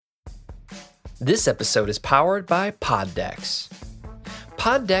This episode is powered by Poddex.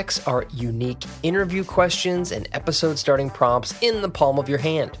 Poddex are unique interview questions and episode starting prompts in the palm of your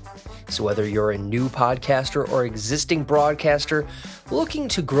hand. So whether you're a new podcaster or existing broadcaster looking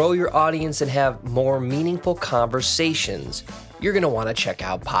to grow your audience and have more meaningful conversations, you're going to want to check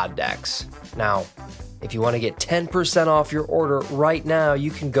out Poddex. Now, if you want to get 10% off your order right now,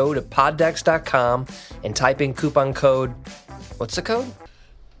 you can go to poddex.com and type in coupon code. What's the code?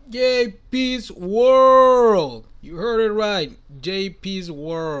 JP's World. You heard it right. JP's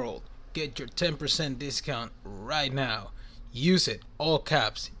World. Get your 10% discount right now. Use it. All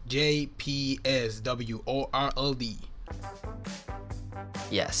caps. JPSWORLD.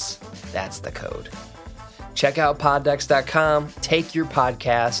 Yes, that's the code. Check out poddex.com. Take your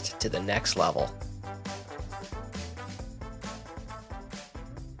podcast to the next level.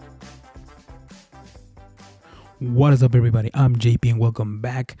 What is up, everybody? I'm JP and welcome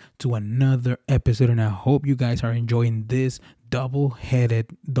back to another episode, and I hope you guys are enjoying this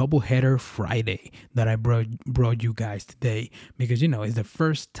double-header Friday that I brought you guys today, because it's the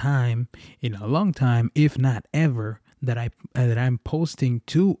first time in a long time, if not ever, that I'm posting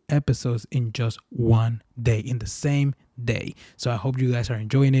 2 episodes in just one day, in the same day. So I hope you guys are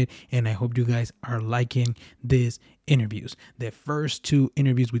enjoying it, and I hope you guys are liking these interviews, the first 2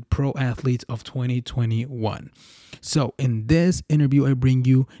 interviews with pro athletes of 2021. So in this interview, I bring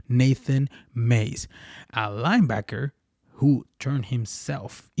you Nathan Mays, a linebacker who turned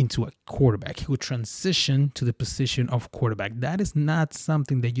himself into a quarterback, who transitioned to the position of quarterback. That is not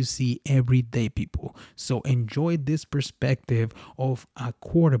something that you see every day, people. So enjoy this perspective of a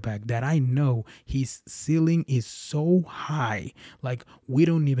quarterback that I know his ceiling is so high. Like, we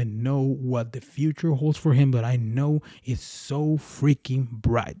don't even know what the future holds for him, but I know it's so freaking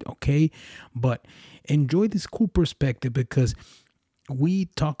bright, okay? But enjoy this cool perspective, because we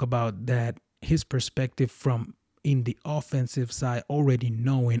talk about that, his perspective from in the offensive side, already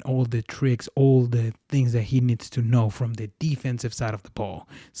knowing all the tricks, all the things that he needs to know from the defensive side of the ball.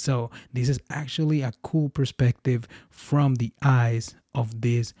 So this is actually a cool perspective from the eyes of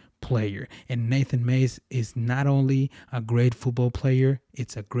this player. And Nathan Mays is not only a great football player,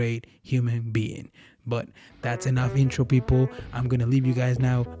 it's a great human being. But that's enough intro, people. I'm going to leave you guys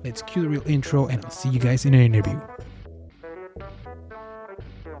now. Let's cue the real intro, and I'll see you guys in an interview.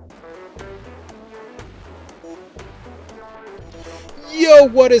 Yo,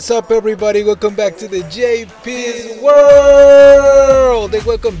 what is up, everybody? Welcome back to the JP's World. And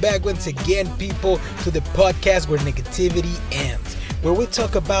welcome back once again, people, to the podcast where negativity ends, where we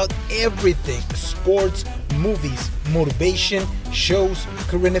talk about everything: sports, movies, motivation, shows,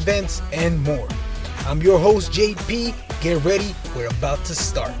 current events, and more. I'm your host, JP. Get ready. We're about to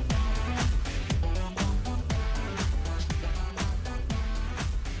start.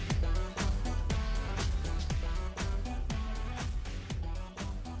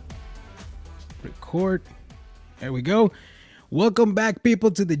 Record. There we go. Welcome back,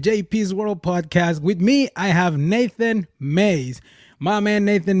 people, to the JP's World podcast. With me, I have Nathan Mays. My man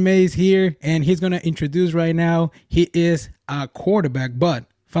Nathan Mays here, and he's going to introduce right now. He is a quarterback, but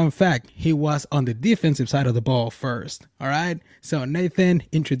fun fact, he was on the defensive side of the ball first. All right. So Nathan,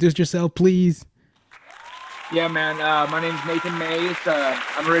 introduce yourself, please. Yeah, man. My name's Nathan Mays.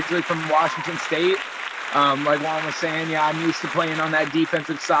 I'm originally from Washington State. Like Juan was saying, yeah, I'm used to playing on that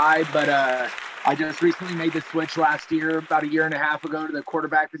defensive side, but I just recently made the switch last year, about a year and a half ago, to the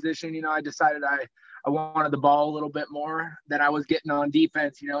quarterback position. I decided I wanted the ball a little bit more than I was getting on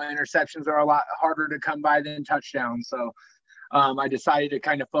defense. Interceptions are a lot harder to come by than touchdowns. So I decided to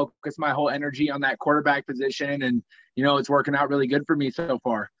kind of focus my whole energy on that quarterback position, and, it's working out really good for me so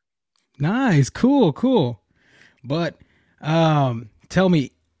far. Nice. Cool. But tell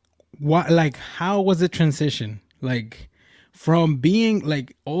me, how was the transition? Like, from being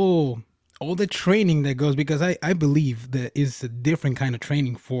like, all the training that goes, because I believe that is a different kind of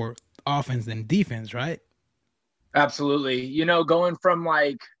training for offense than defense, right? Absolutely. Going from,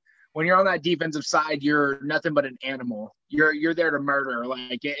 like, when you're on that defensive side, you're nothing but an animal. You're there to murder.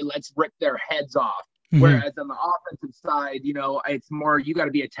 Like, let's rip their heads off. Mm-hmm. Whereas on the offensive side, it's more, you got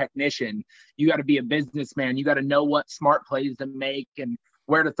to be a technician. You got to be a businessman. You got to know what smart plays to make and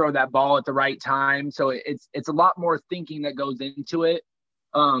where to throw that ball at the right time. So it's a lot more thinking that goes into it.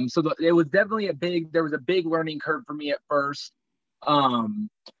 It was definitely there was a big learning curve for me at first. Going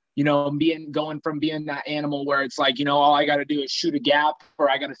from being that animal where it's like, all I got to do is shoot a gap,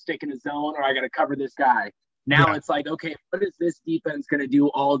 or I got to stick in a zone, or I got to cover this guy. Now It's like, okay, what is this defense going to do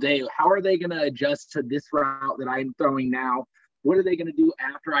all day? How are they going to adjust to this route that I'm throwing now? What are they going to do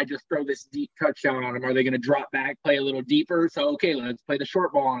after I just throw this deep touchdown on them? Are they going to drop back, play a little deeper? So, okay, let's play the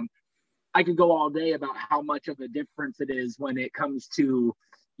short ball on. I could go all day about how much of a difference it is when it comes to,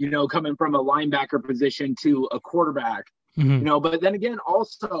 coming from a linebacker position to a quarterback. But then again,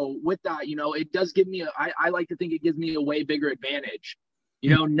 also with that, it does give me I like to think it gives me a way bigger advantage.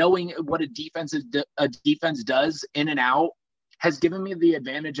 Knowing what a defense does in and out has given me the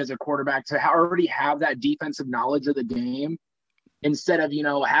advantage as a quarterback to already have that defensive knowledge of the game instead of,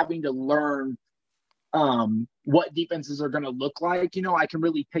 having to learn what defenses are going to look like. I can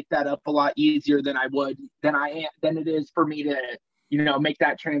really pick that up a lot easier than it is for me to, make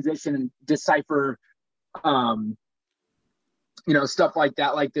that transition and decipher, stuff like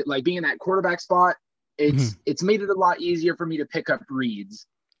that, like being in that quarterback spot. It's made it a lot easier for me to pick up reads.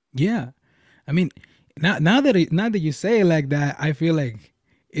 Yeah. I mean, now that you say it like that, I feel like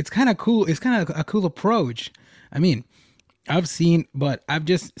it's kind of cool. It's kind of a cool approach. I mean, I've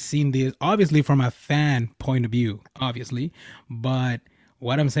just seen this obviously from a fan point of view, obviously. But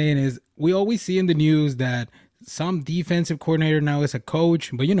what I'm saying is we always see in the news that some defensive coordinator now is a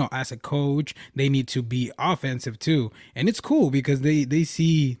coach, but as a coach, they need to be offensive too. And it's cool because they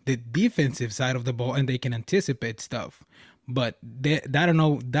see the defensive side of the ball and they can anticipate stuff. But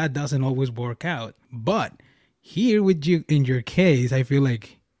that doesn't always work out. But here with you, in your case, I feel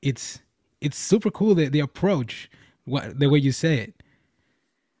like it's super cool that the approach, the way you say it.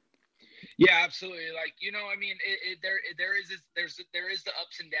 Yeah, absolutely. Like, I mean, there is the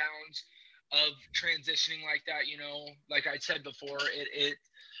ups and downs of transitioning like that. Like I said before, it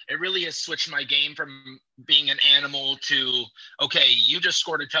really has switched my game from being an animal to, okay, you just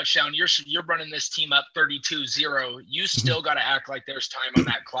scored a touchdown. You're running this team up 32-0. You still got to act like there's time on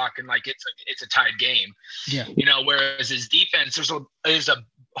that clock and like it's a tied game. Yeah. Whereas his defense, there's a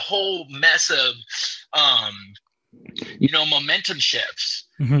whole mess of, momentum shifts.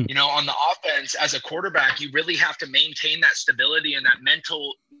 On the offense as a quarterback, you really have to maintain that stability and that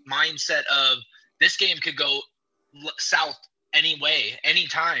mental mindset of this game could go south anyway,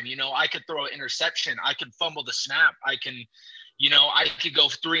 anytime. I could throw an interception, I could fumble the snap, I could go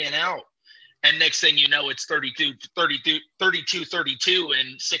 3 and out, and next thing you know, it's 32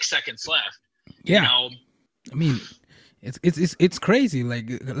 and 6 seconds left. I mean, it's crazy,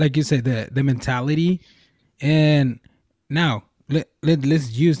 like you said, the mentality. And now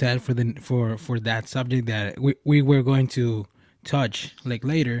let's use that for that subject that we were going to touch like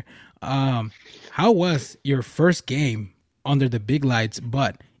later. How was your first game under the big lights,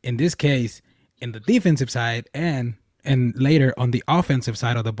 but in this case in the defensive side and later on the offensive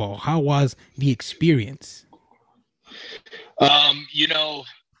side of the ball? How was the experience? As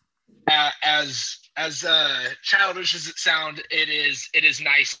childish as it sounds, it is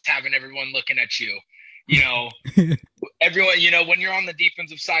nice having everyone looking at you. Everyone, when you're on the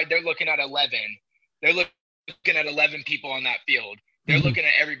defensive side, they're looking at 11. They're looking at 11 people on that field. They're looking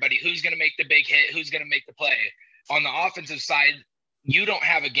at everybody. Who's going to make the big hit? Who's going to make the play? On the offensive side, you don't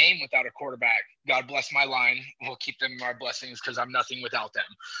have a game without a quarterback. God bless my line. We'll keep them in our blessings because I'm nothing without them.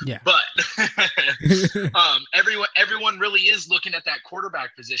 Yeah. But everyone really is looking at that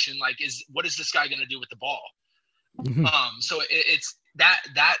quarterback position. Like, what is this guy going to do with the ball? So it's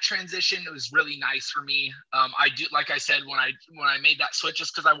that transition was really nice for me. I do, like I said, when I made that switch,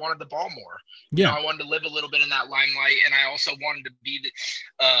 just because I wanted the ball more. Yeah. I wanted to live a little bit in that limelight, and I also wanted to be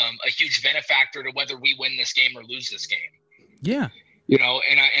a huge benefactor to whether we win this game or lose this game. Yeah.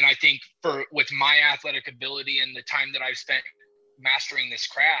 And I think with my athletic ability and the time that I've spent mastering this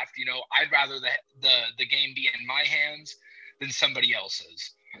craft, I'd rather the game be in my hands than somebody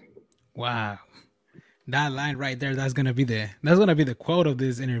else's. Wow. That line right there, that's gonna be the quote of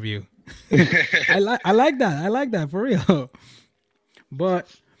this interview. I like that. I like that for real. But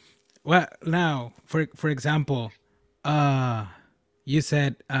now, for example, you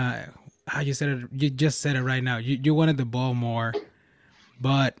said how you said it. You just said it right now. You wanted the ball more,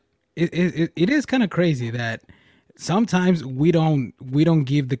 but it is kind of crazy that sometimes we don't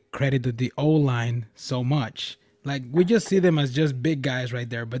give the credit to the O-line so much. Like, we just see them as just big guys right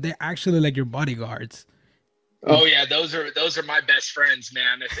there, but they're actually like your bodyguards. Oh yeah, those are my best friends,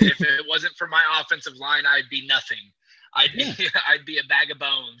 man. If it wasn't for my offensive line, I'd be nothing. I'd be a bag of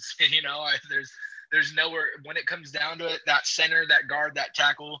bones. There's nowhere, when it comes down to it, that center, that guard, that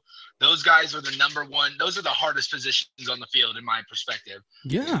tackle, those guys are the number one. Those are the hardest positions on the field, in my perspective.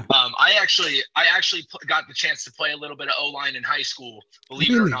 Yeah. I actually got the chance to play a little bit of O-line in high school,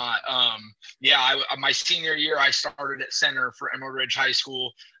 believe it or not. My senior year, I started at center for Emerald Ridge High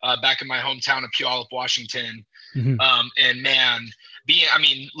School, back in my hometown of Puyallup, Washington. Mm-hmm. And man,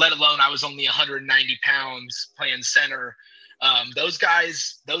 let alone I was only 190 pounds playing center. Those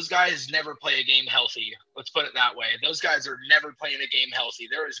guys never play a game healthy. Let's put it that way. Those guys are never playing a game healthy.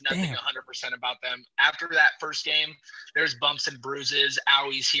 There is nothing 100% about them. After that first game, there's bumps and bruises,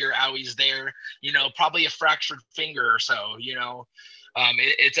 owies here, owies there. Probably a fractured finger or so.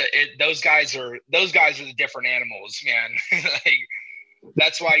 Those guys are the different animals, man.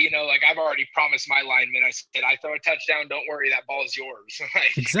 That's why, I've already promised my linemen. I said, I throw a touchdown, don't worry, that ball is yours.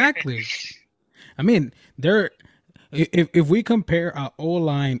 Exactly. I mean, if we compare our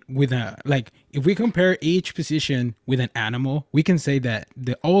O-line with if we compare each position with an animal, we can say that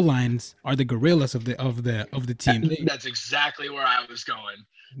the O-lines are the gorillas of the team. That's exactly where I was going.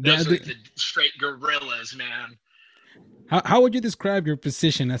 Those are the straight gorillas, man. How would you describe your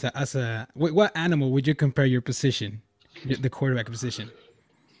position what animal would you compare your position? The quarterback position.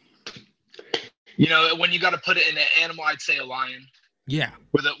 When you got to put it in an animal, I'd say a lion. Yeah,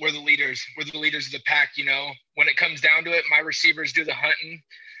 we're the leaders. We're the leaders of the pack. When it comes down to it, my receivers do the hunting.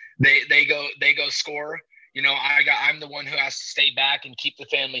 They go score. I'm the one who has to stay back and keep the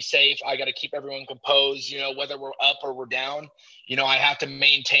family safe. I got to keep everyone composed. Whether we're up or we're down, I have to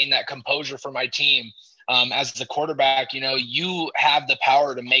maintain that composure for my team. As the quarterback, you have the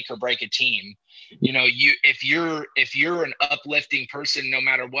power to make or break a team. If you're an uplifting person, no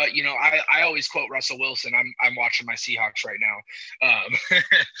matter what, I always quote Russell Wilson. I'm watching my Seahawks right now.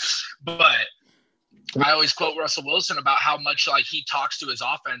 But I always quote Russell Wilson about how much he talks to his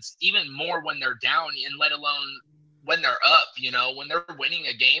offense, even more when they're down and let alone when they're up, when they're winning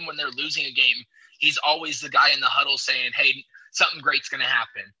a game, when they're losing a game, he's always the guy in the huddle saying, hey, something great's going to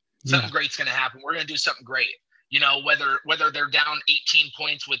happen. Something great's going to happen. We're going to do something great. Whether they're down 18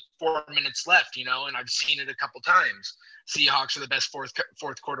 points with 4 minutes left, and I've seen it a couple times. Seahawks are the best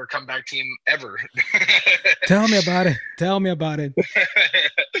fourth quarter comeback team ever. Tell me about it.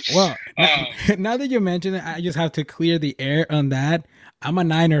 Well, now that you mention it, I just have to clear the air on that. I'm a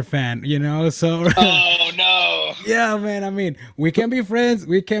Niner fan, so. Oh, no. Yeah, man. I mean, we can be friends,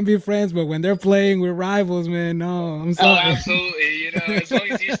 but when they're playing, we're rivals, man. No, I'm sorry. Oh, absolutely. As long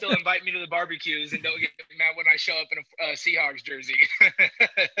as you still invite me to the barbecues and don't get mad when I show up in a Seahawks jersey.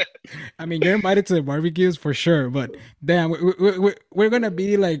 I mean, you're invited to the barbecues for sure, but damn, we're going to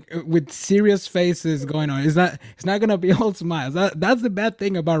be with serious faces going on. It's not going to be all smiles. That's the bad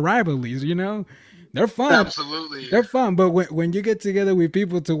thing about rivalries, They're fun. Absolutely. They're fun. But when you get together with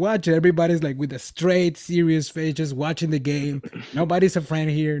people to watch it, everybody's with a straight, serious face, just watching the game. Nobody's a friend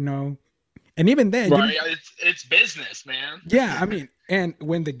here, no. And even then, right, it's business, man. Yeah, I mean, and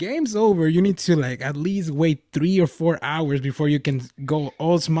when the game's over, you need to at least wait 3 or 4 hours before you can go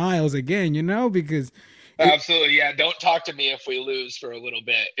all smiles again, because absolutely, yeah. Don't talk to me if we lose for a little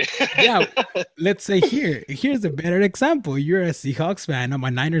bit. Yeah, let's say here's a better example. You're a Seahawks fan. I'm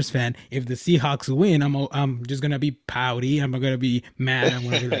a Niners fan. If the Seahawks win, I'm just gonna be pouty. I'm gonna be mad. I'm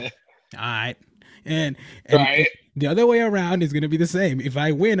gonna be all right. And right. The other way around is gonna be the same. If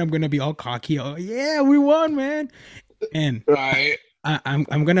I win, I'm gonna be all cocky. Oh yeah, we won, man. And right.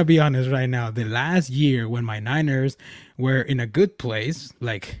 I'm gonna be honest right now. The last year when my Niners were in a good place,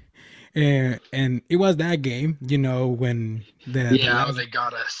 and it was that game, when they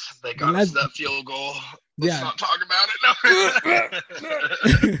got us. They got us that field goal. Let's not talk about it.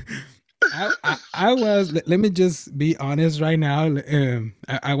 No. I was. Let me just be honest right now.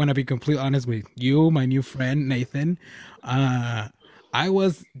 I want to be completely honest with you, my new friend Nathan. I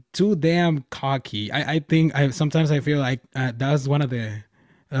was too damn cocky. I think sometimes I feel like that was one of the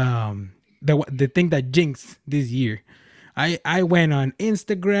thing that jinxed this year. I went on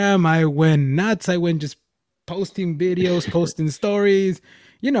Instagram. I went nuts. I went just posting videos, posting stories.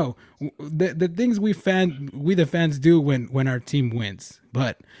 The things we the fans do when our team wins.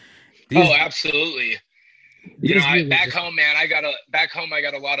 But absolutely. Back home, man, I got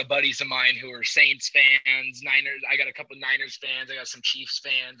a lot of buddies of mine who are Saints fans, Niners. I got a couple Niners fans. I got some Chiefs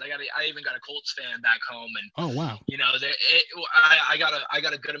fans. I even got a Colts fan back home. And oh wow, I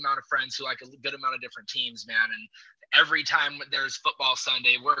got a good amount of friends who like a good amount of different teams, man. And every time there's football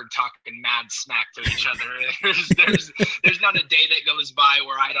Sunday, we're talking mad smack to each other. There's not a day that goes by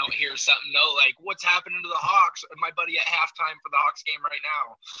where I don't hear something. What's happening to the Hawks? My buddy at halftime for the Hawks game right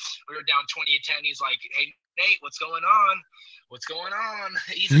now, we were down 20-10. He's like, hey, Nate, what's going on?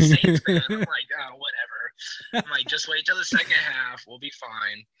 He's a Saints fan. I'm like, oh, whatever. I'm like, just wait till the second half. We'll be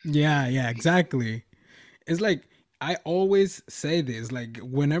fine. Yeah, exactly. It's I always say this,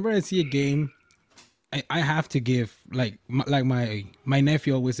 whenever I see a game, I have to give my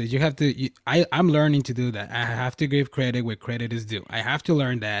nephew always says, you have to. I'm learning to do that. I have to give credit where credit is due. I have to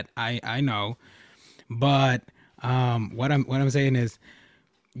learn that. I know, but what I'm saying is,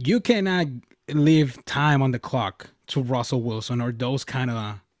 you cannot leave time on the clock to Russell Wilson or those kind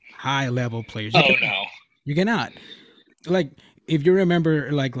of high level players. No, you cannot. Like if you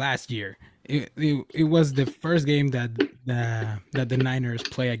remember, like last year, it was the first game that the Niners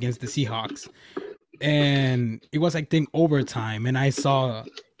play against the Seahawks, and it was, I think, overtime. And I saw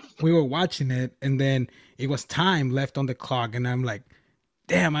we were watching it, and then it was time left on the clock, and I'm like,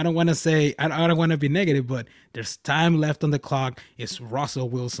 damn, I don't want to say, I don't want to be negative, but there's time left on the clock. It's Russell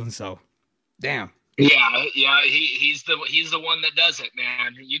Wilson, so damn. Yeah, he's the one that does it,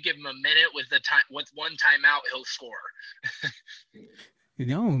 man. You give him a minute with one timeout, he'll score.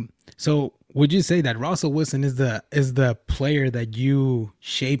 So would you say that Russell Wilson is the player that you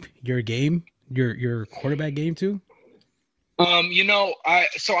shape your game, your quarterback game to? I'm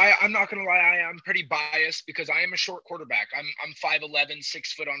not gonna lie, I'm pretty biased because I am a short quarterback. I'm 5'11",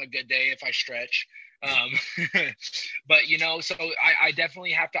 6 foot on a good day if I stretch. But so I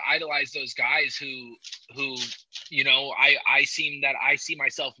definitely have to idolize those guys who I see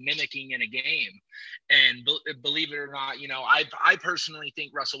myself mimicking in a game. And believe it or not, I personally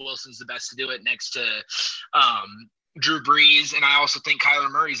think Russell Wilson's the best to do it next to Drew Brees, and I also think Kyler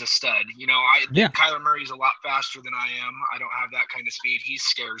Murray's a stud. Kyler Murray's a lot faster than I am. I don't have that kind of speed. He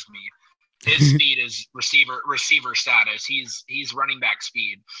scares me. His speed is receiver status. He's running back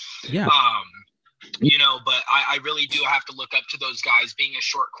speed. Yeah. But I really do have to look up to those guys being a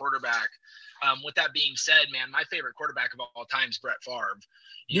short quarterback. With that being said, man, my favorite quarterback of all time is Brett Favre.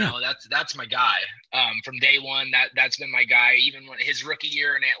 That's my guy. From day one, that's been my guy. Even when his rookie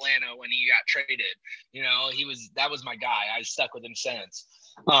year in Atlanta, when he got traded, that was my guy. I stuck with him since.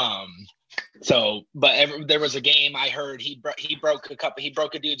 There was a game I heard he broke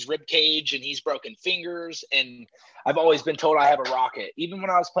a dude's rib cage, and he's broken fingers. And I've always been told I have a rocket. Even when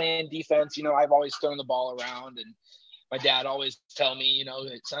I was playing defense, I've always thrown the ball around, and my dad always tell me,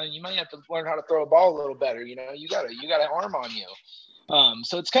 son, you might have to learn how to throw a ball a little better. You got an arm on you.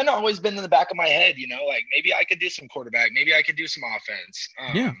 So it's kind of always been in the back of my head, like maybe I could do some quarterback, maybe I could do some offense.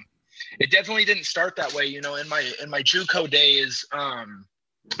 It definitely didn't start that way. In my JUCO days, I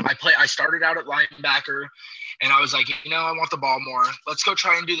started out at linebacker, and I was like, I want the ball more. Let's go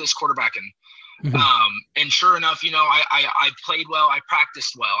try and do this quarterbacking. Mm-hmm. And sure enough, I played well. I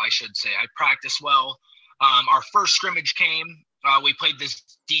practiced well, I should say. I practiced well. Our first scrimmage came. We played this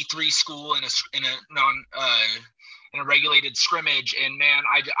D3 school in a regulated scrimmage, and man,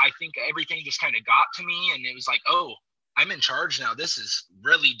 I think everything just kind of got to me, and it was like, oh, I'm in charge now. This is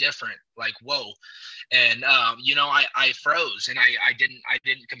really different. Like, whoa. And I froze, and I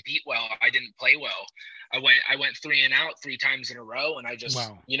didn't compete well. I didn't play well. I went 3 and out 3 times in a row, and I just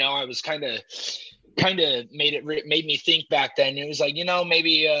I was kind of made me think back then. It was like,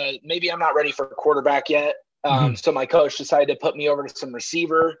 maybe I'm not ready for a quarterback yet. So my coach decided to put me over to some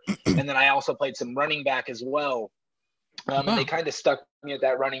receiver, and then I also played some running back as well. And they kind of stuck me at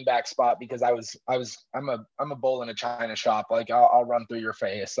that running back spot because I'm a bull in a china shop. Like I'll run through your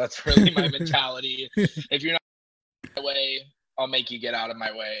face. That's really my mentality. If you're not my way, I'll make you get out of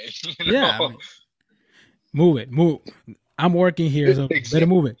my way. Yeah. I mean, move. I'm working here, so better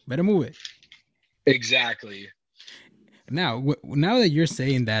move it. Exactly. Now that you're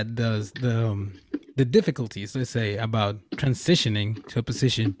saying that, the difficulties, let's say, about transitioning to a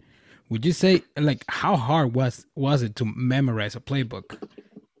position, would you say, like, how hard was it to memorize a playbook?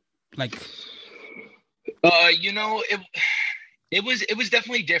 Like, it was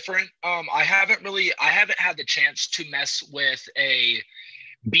definitely different. I haven't had the chance to mess with a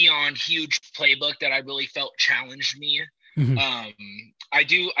beyond huge playbook that I really felt challenged me. Mm-hmm. I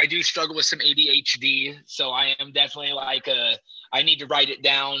do struggle with some ADHD, so I am definitely like I need to write it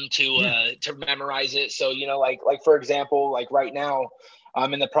down to memorize it. So like for example, like right now,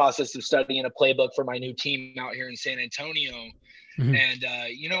 I'm in the process of studying a playbook for my new team out here in San Antonio. Mm-hmm. And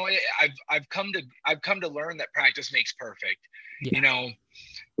I've come to learn that practice makes perfect. Yeah.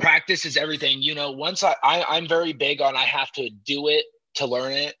 Practice is everything. Once I'm very big on I have to do it to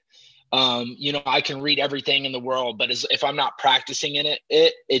learn it. I can read everything in the world, but if I'm not practicing in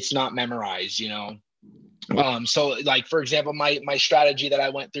it's not memorized. So like, for example, my strategy that I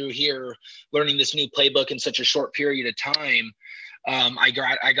went through here, learning this new playbook in such a short period of time. I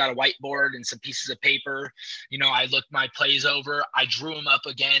got a whiteboard and some pieces of paper. I looked my plays over. I drew them up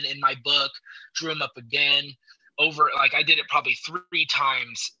again in my book, drew them up again over. Like I did it probably 3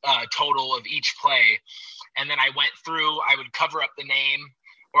 times total of each play. And then I went through, I would cover up the name,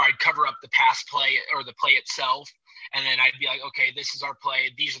 or I'd cover up the pass play or the play itself. And then I'd be like, okay, this is our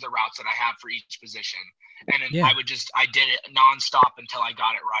play. These are the routes that I have for each position. And then I did it nonstop until I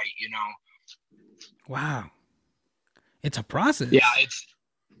got it right, Wow. It's a process. Yeah,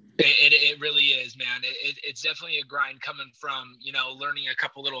 It really is, man. It's definitely a grind coming from, learning a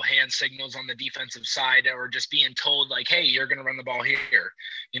couple little hand signals on the defensive side, or just being told like, hey, you're going to run the ball here.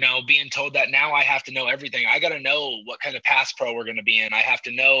 Being told that now I have to know everything. I got to know what kind of pass pro we're going to be in. I have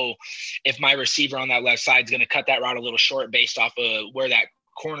to know if my receiver on that left side is going to cut that route a little short based off of where that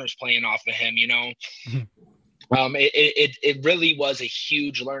corner's playing off of him, Mhm. It really was a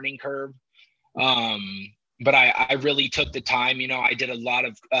huge learning curve. But I really took the time. I did a lot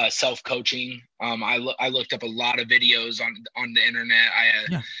of self-coaching. I looked up a lot of videos on the internet.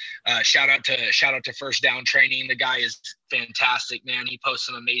 Shout out to First Down Training. The guy is fantastic, man. He posts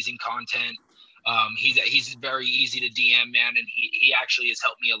some amazing content. He's very easy to DM, man, and he actually has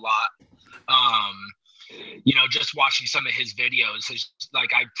helped me a lot. Just watching some of his videos,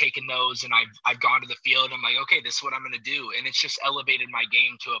 like I've taken those and I've gone to the field. I'm like, okay, this is what I'm going to do. And it's just elevated my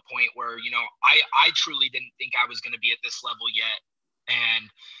game to a point where, I truly didn't think I was going to be at this level yet. And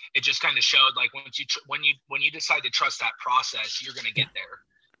it just kind of showed, like, when you decide to trust that process, you're going to get there.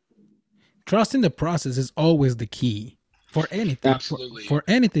 Trusting the process is always the key for anything. Absolutely. For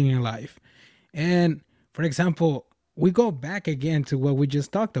anything in life. And for example, we go back again to what we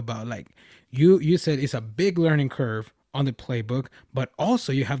just talked about. Like you said, it's a big learning curve on the playbook, but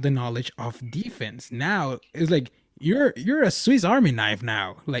also you have the knowledge of defense. Now it's like you're a Swiss Army knife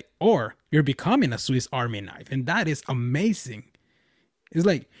now, like, or you're becoming a Swiss Army knife, and that is amazing. It's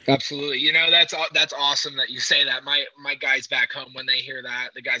like, absolutely, that's awesome that you say that. My guys back home, when they hear that,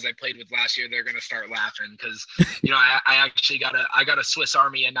 the guys I played with last year, they're gonna start laughing because I actually got a Swiss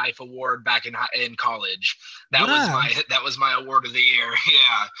Army a knife award back in college. That was my award of the year.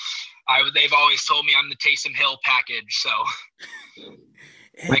 Yeah. They've always told me I'm the Taysom Hill package, so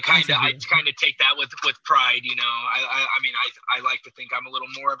I kind of take that with pride. I like to think I'm a little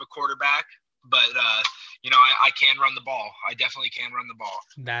more of a quarterback, but I can run the ball. I definitely can run the ball.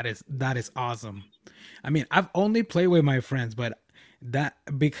 That is awesome. I mean, I've only played with my friends, but that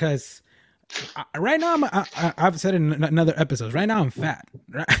because right now I've said in another episode. Right now I'm fat,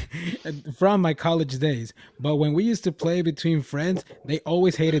 right? From my college days. But when we used to play between friends, they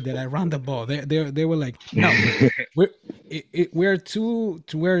always hated that I run the ball. They were like, no, we're too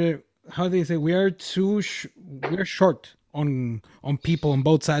to where, how do they say, we're short on people on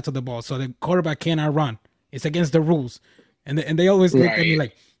both sides of the ball, so the quarterback cannot run. It's against the rules, and they always look at me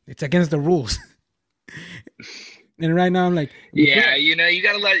like it's against the rules. And right now I'm like, yeah, you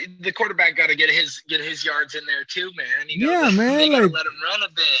gotta let the quarterback get his yards in there too, man. Man, they gotta let him run a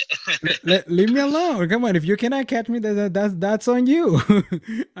bit. Leave me alone. Come on, if you cannot catch me, that's on you.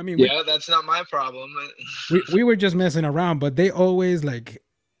 I mean, that's not my problem. we were just messing around, but they always like.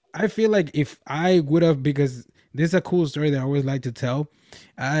 I feel like if I would have, because this is a cool story that I always like to tell.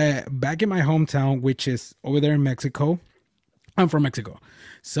 Back in my hometown, which is over there in Mexico, I'm from Mexico.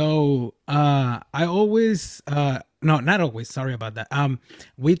 So I always no, not always, sorry about that.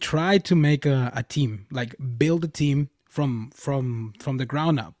 We tried to make a team, like build a team from the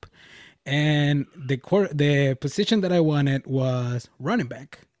ground up. And the position that I wanted was running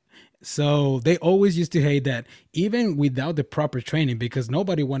back. So they always used to hate that, even without the proper training, because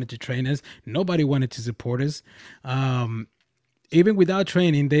nobody wanted to train us, nobody wanted to support us. Even without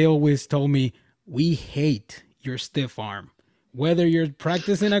training, they always told me, we hate your stiff arm. Whether you're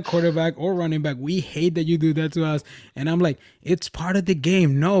practicing a quarterback or running back, we hate that you do that to us. And I'm like, it's part of the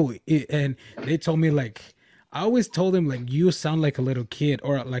game. No. And they told me, like, I always told them, like, you sound like a little kid,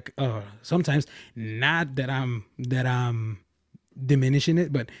 or like sometimes, not that I'm diminishing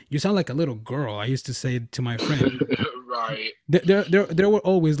it, but you sound like a little girl. I used to say to my friend. Right. They were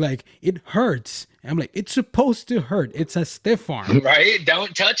always like, it hurts. I'm like, it's supposed to hurt. It's a stiff arm. Right?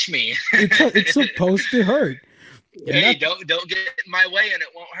 Don't touch me. It's supposed to hurt. Hey, don't get in my way and it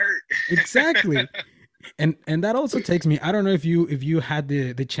won't hurt. Exactly. And that also takes me, I don't know if you had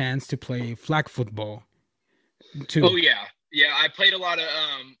the chance to play flag football too. Oh yeah. Yeah, I played a lot of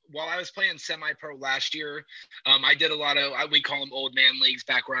while I was playing semi-pro last year. I did a lot of, we call them old man leagues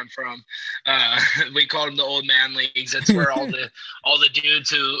back where I'm from. We call them the old man leagues. That's where all the dudes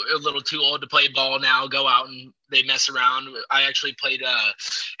who are a little too old to play ball now go out and they mess around. I actually played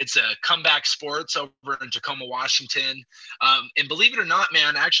it's a Comeback Sports over in Tacoma, Washington. And believe it or not,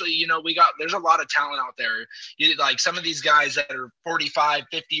 man, actually, there's a lot of talent out there. Like some of these guys that are 45,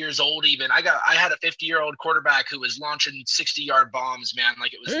 50 years old even. I had a 50-year-old quarterback who was launching 60-yard bombs, man,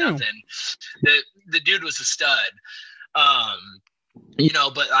 like it was nothing. The dude was a stud.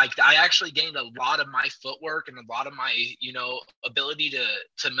 But like I actually gained a lot of my footwork and a lot of my, ability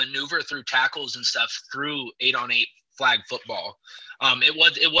to maneuver through tackles and stuff through 8-on-8 flag football.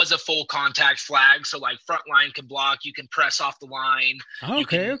 It was a full contact flag, so like front line can block, you can press off the line, you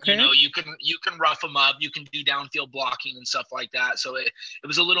can you can rough them up, you can do downfield blocking and stuff like that. So it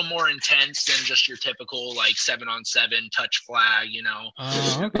was a little more intense than just your typical like 7-on-7 touch flag,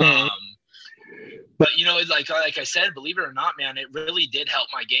 But like I said, believe it or not, man, it really did help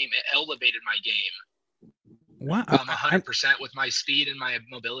my game. It elevated my game. Wow, 100% with my speed and my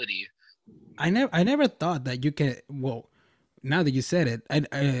mobility. I never thought that you can. Well, now that you said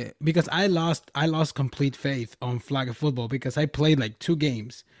it, because I lost complete faith on flag football because I played like 2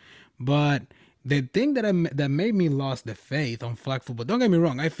 games, but the thing that made me lost the faith on flag football. Don't get me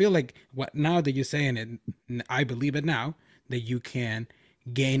wrong. I feel like now that you're saying it, I believe it now that you can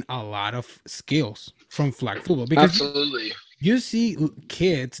gain a lot of skills from flag football because absolutely. You see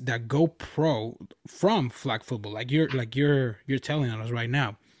kids that go pro from flag football, like you're telling us right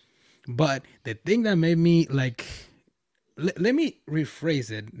now. But the thing that made me like, let me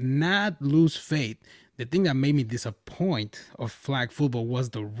rephrase it, not lose faith. The thing that made me disappoint of flag football was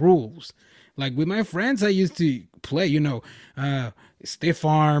the rules. Like with my friends, I used to play, stiff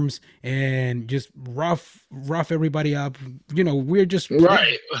arms and just rough everybody up. We're just playing.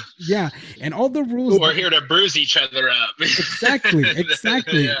 Right. Yeah, and all the rules. We're here to bruise each other up. Exactly.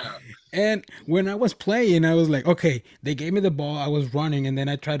 Yeah. And when I was playing, I was like, okay, they gave me the ball. I was running, and then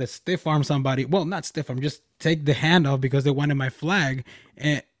I tried to stiff arm somebody. Well, not stiff arm, just take the hand off because they wanted my flag.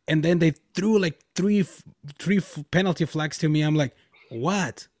 And then they threw like three penalty flags to me. I'm like,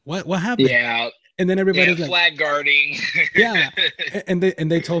 what happened? Yeah. And then everybody's like, flag guarding. Yeah. And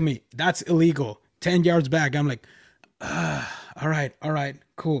they told me that's illegal. 10 yards back. I'm like, all right,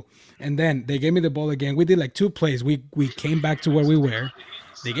 cool. And then they gave me the ball again. We did like 2 plays. We came back to where we were.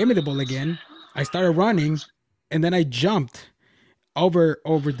 They gave me the ball again. I started running, and then I jumped over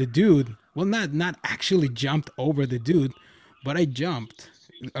the dude. Well, not actually jumped over the dude, but I jumped.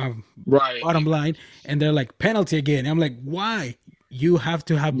 Right. Bottom line, and they're like penalty again. I'm like, why? You have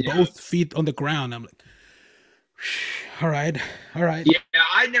to have both feet on the ground. I'm like, all right. Yeah,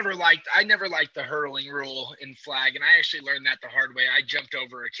 I never liked the hurling rule in flag, and I actually learned that the hard way. I jumped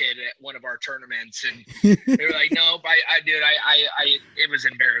over a kid at one of our tournaments, and they were like, "No, it was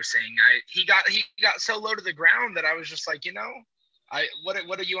embarrassing. He got so low to the ground that I was just like,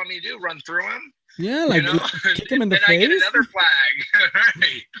 what do you want me to do? Run through him? Yeah, like kick him in the face. I get another flag.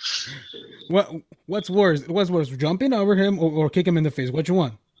 Right. What's worse? Jumping over him or kick him in the face? What you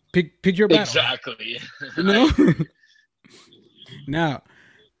want? Pick your battle. Exactly. Now,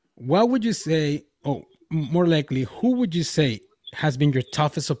 what would you say? Oh, more likely, who would you say has been your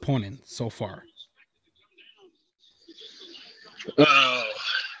toughest opponent so far? Oh,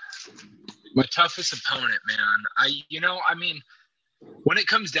 my toughest opponent, man. When it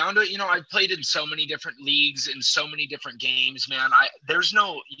comes down to it, I've played in so many different leagues and so many different games, man. I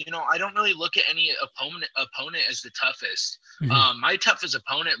don't really look at any opponent as the toughest. Mm-hmm. My toughest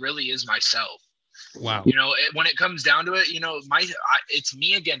opponent really is myself. Wow. When it comes down to it, it's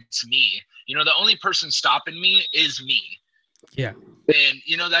me against me. The only person stopping me is me. Yeah.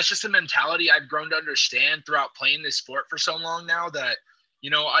 And, that's just a mentality I've grown to understand throughout playing this sport for so long now that,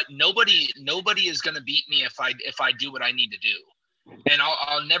 nobody is going to beat me if I do what I need to do. And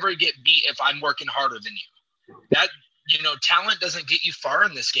I'll never get beat if I'm working harder than you. That, talent doesn't get you far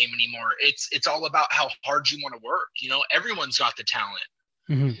in this game anymore. It's all about how hard you want to work. Everyone's got the talent.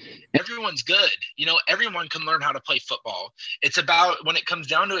 Mm-hmm. Everyone's good. Everyone can learn how to play football. It's about, when it comes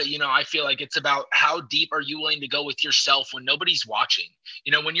down to it, I feel like it's about how deep are you willing to go with yourself when nobody's watching.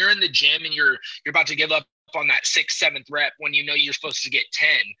 When you're in the gym and you're about to give up on that 6th, 7th rep when you're supposed to get 10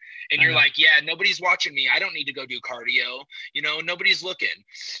 and you're like, yeah, nobody's watching me. I don't need to go do cardio. Nobody's looking.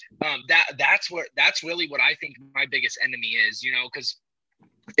 That's really what I think my biggest enemy is, because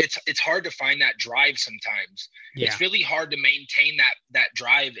it's hard to find that drive sometimes. Yeah. It's really hard to maintain that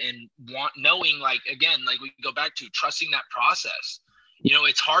drive and knowing, like, again, like we go back to trusting that process.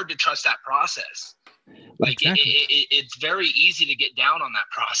 It's hard to trust that process. Like exactly. It's very easy to get down on that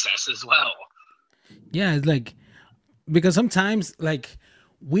process as well. Yeah, it's like, because sometimes like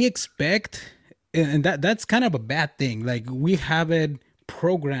we expect, and that's kind of a bad thing. Like we have it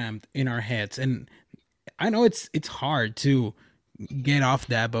programmed in our heads, and I know it's hard to get off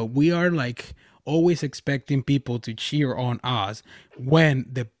that, but we are like always expecting people to cheer on us when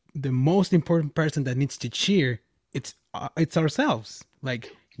the most important person that needs to cheer, it's ourselves.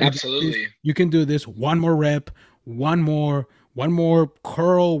 Like absolutely, you can do this, one more rep, one more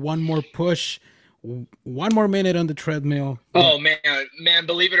curl, one more push, one more minute on the treadmill. Oh man,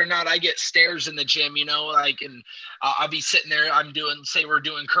 believe it or not, I get stares in the gym, like, and I'll be sitting there, say we're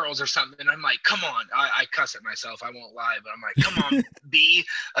doing curls or something, and I'm like, come on. I cuss at myself, I won't lie, but I'm like, come on, B.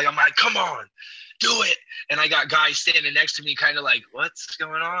 Like, I'm like, come on, do it. And I got guys standing next to me kind of like, what's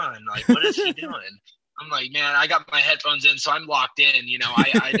going on? Like, what is he doing? I'm like, man, I got my headphones in, so I'm locked in.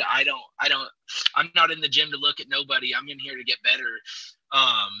 I'm not in the gym to look at nobody. I'm in here to get better.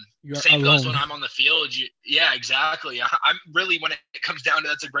 Same goes when I'm on the field. Yeah, exactly. I'm really, when it comes down to,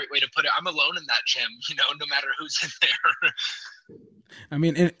 that's a great way to put it, I'm alone in that gym, no matter who's in there. I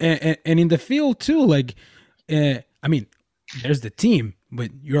mean, and in the field too, like, I mean, there's the team, but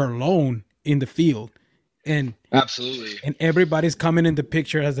you're alone in the field, and absolutely, and everybody's coming in the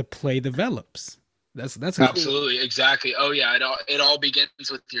picture as the play develops. That's absolutely cool. Exactly. Oh yeah, it all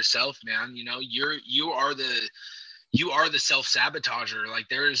begins with yourself, man. You are the self-sabotager. Like,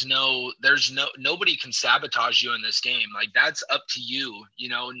 nobody can sabotage you in this game. Like, that's up to you.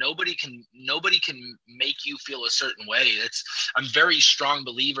 Nobody can make you feel a certain way. I'm very strong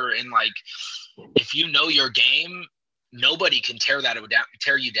believer in, like, if you know your game, nobody can tear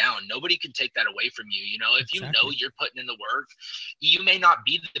you down. Nobody can take that away from you. If you know you're putting in the work, you may not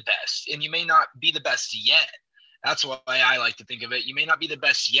be the best, and you may not be the best yet. That's why I like to think of it. You may not be the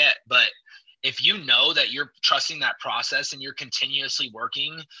best yet, but if you know that you're trusting that process and you're continuously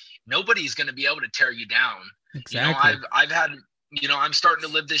working, nobody's going to be able to tear you down. Exactly. I've had, I'm starting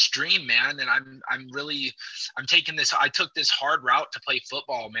to live this dream, man. And I took this hard route to play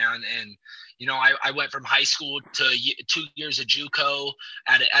football, man. And, I went from high school to 2 years of JUCO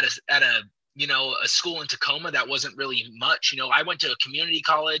at a school in Tacoma that wasn't really much. I went to a community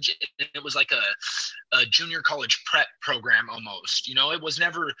college, and it was like a junior college prep program almost.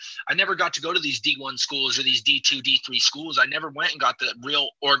 I never got to go to these D1 schools or these D2, D3 schools. I never went and got the real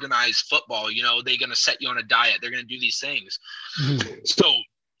organized football. They're going to set you on a diet. They're going to do these things. Mm-hmm. So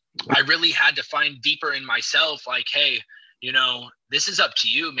I really had to find deeper in myself, like, hey, this is up to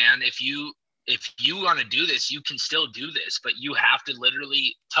you, man. If you want to do this, you can still do this, but you have to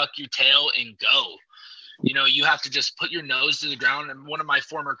literally tuck your tail and go. You have to just put your nose to the ground. And one of my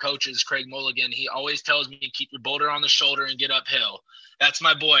former coaches, Craig Mulligan, he always tells me, keep your boulder on the shoulder and get uphill. That's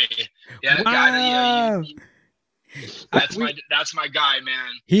my boy. Yeah, wow. That's my guy,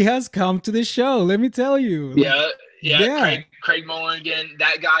 man. He has come to the show, let me tell you. Yeah. Craig Mulligan,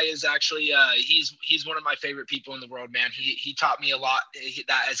 that guy is actually he's one of my favorite people in the world, man. He taught me a lot.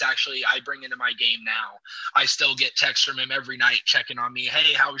 That is actually, I bring into my game now. I still get texts from him every night checking on me.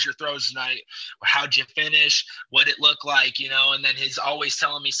 Hey, how was your throws tonight? How'd you finish? What it look like? And then he's always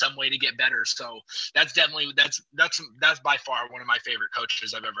telling me some way to get better. So that's by far one of my favorite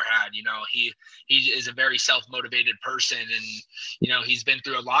coaches I've ever had. He is a very self-motivated person, and he's been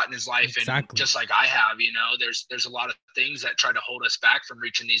through a lot in his life. Exactly. And just like I have, there's a lot of things that try to hold us back from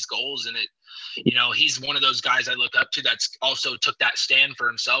reaching these goals. And he's one of those guys I look up to that's also took that stand for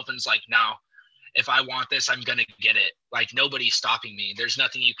himself and is like, now, if I want this, I'm going to get it. Like, nobody's stopping me. There's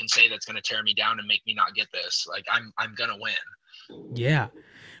nothing you can say that's going to tear me down and make me not get this. Like, I'm going to win. Yeah.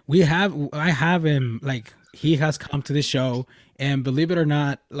 I have him, like, he has come to the show, and believe it or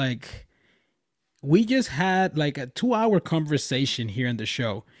not, like, we just had like a 2-hour conversation here in the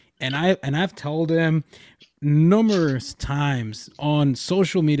show. And I've told him numerous times on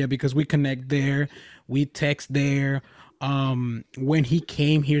social media, because we connect there, we text there. When he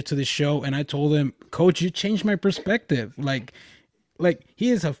came here to the show, and I told him, Coach, you changed my perspective. Like he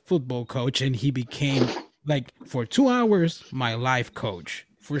is a football coach, and he became, like, for 2 hours, my life coach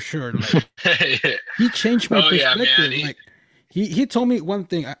for sure. Like, he changed my perspective. Yeah, man. Like, he told me one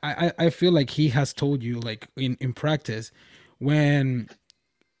thing. I feel like he has told you, like, in practice, when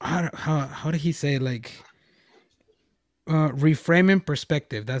how did he say, like, reframing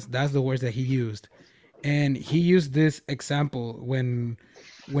perspective? That's the words that he used. And he used this example when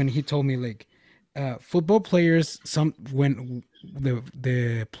he told me, like, football players, when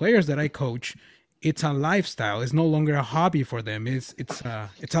the players that I coach, it's a lifestyle. It's no longer a hobby for them. It's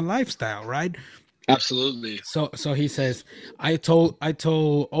a lifestyle, right? Absolutely. So he says, I tell my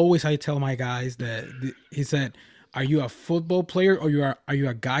guys that he said, are you a football player, or are you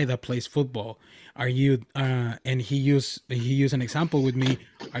a guy that plays football? Are you and he used an example with me.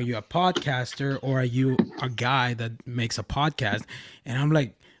 Are you a podcaster, or are you a guy that makes a podcast? And I'm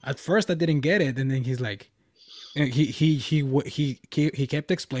like, at first I didn't get it, and then he's like, he kept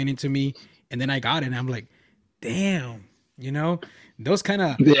explaining to me, and then I got it, and I'm like, damn, You know, those kind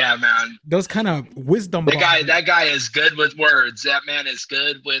of Yeah, man. wisdom The bombs. that guy is good with words. That man is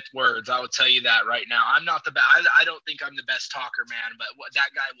good with words. I will tell you that right now. I'm not the best. I don't think I'm the best talker, man. But that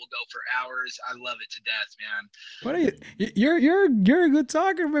guy will go for hours. I love it to death, man. What are you're a good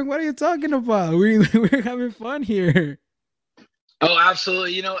talker, man. What are you talking about? We're having fun here. Oh,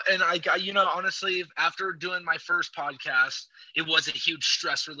 absolutely. And honestly, after doing my first podcast, it was a huge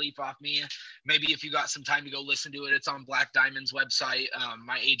stress relief off me. Maybe if you got some time to go listen to it, it's on Black Diamond's website.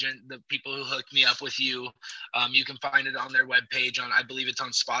 My agent, the people who hooked me up with you, you can find it on their webpage. I believe it's on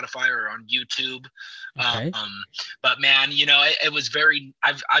Spotify or on YouTube. Okay. But man, it was very.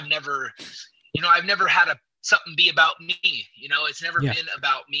 I've never had something be about me. It's never been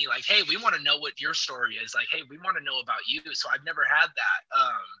about me. Like, hey, we want to know what your story is. Like, hey, we want to know about you. So I've never had that.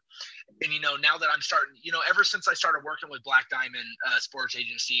 And now that I'm starting, ever since I started working with Black Diamond Sports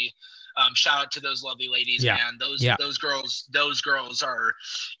Agency, shout out to those lovely ladies, man. Those girls are,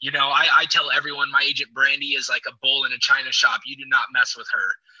 I tell everyone my agent Brandy is like a bull in a china shop. You do not mess with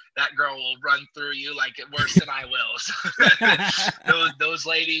her. That girl will run through you like worse than I will. So those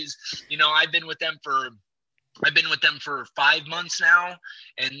ladies, I've been with them for 5 months now,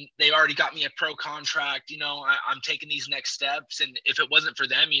 and they already got me a pro contract. I'm taking these next steps, and if it wasn't for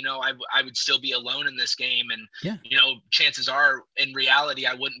them, I would still be alone in this game. And chances are, in reality,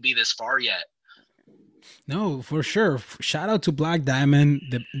 I wouldn't be this far yet. No, for sure. Shout out to Black Diamond,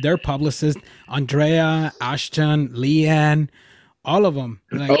 their publicist, Andrea, Ashton, Leanne, all of them.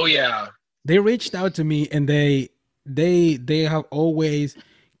 Like, oh yeah, they reached out to me, and they have always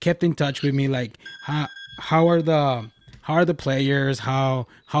kept in touch with me. Like, how are the players? How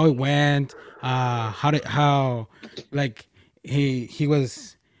it went? How like he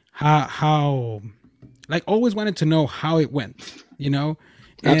was how like always wanted to know how it went.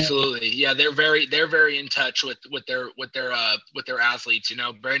 Absolutely. Yeah, they're very in touch with their athletes.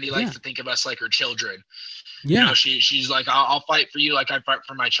 Brandy likes to think of us like her children. Yeah. She's like, I'll fight for you like I fight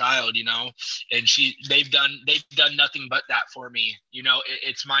for my child, and they've done nothing but that for me.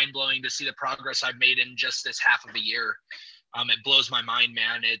 It's mind blowing to see the progress I've made in just this half of a year. It blows my mind,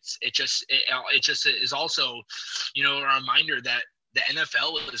 man. It just is also, a reminder that the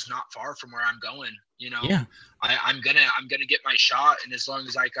NFL is not far from where I'm going. Yeah. I'm gonna get my shot, and as long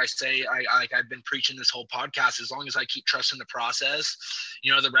as, like I say, I've been preaching this whole podcast, as long as I keep trusting the process,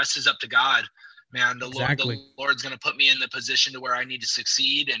 the rest is up to God, man. The Lord's gonna put me in the position to where I need to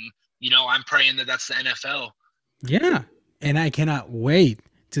succeed, and I'm praying that that's the NFL. Yeah, and I cannot wait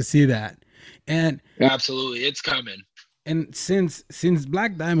to see that. And absolutely, it's coming. And since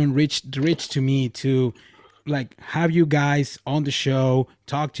Black Diamond reached to me to like have you guys on the show,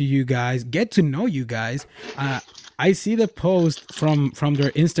 talk to you guys, get to know you guys. I see the post from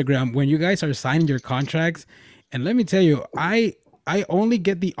their Instagram when you guys are signing your contracts, and let me tell you, I only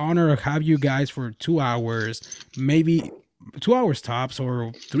get the honor of have you guys for 2 hours, maybe 2 hours tops,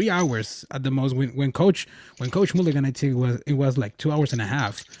 or 3 hours at the most. When Coach Mulligan, I think it was like 2 hours and a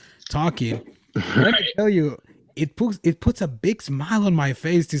half talking. Let me tell you, it puts a big smile on my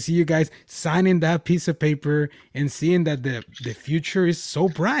face to see you guys signing that piece of paper and seeing that the future is so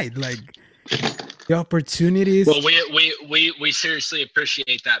bright. Like, the opportunities. Well, we seriously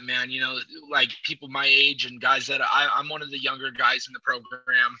appreciate that, man. Like people my age and guys that I'm one of the younger guys in the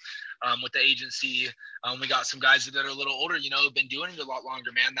program with the agency. We got some guys that are a little older, have been doing it a lot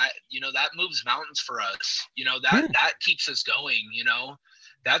longer, man. That that moves mountains for us. That keeps us going.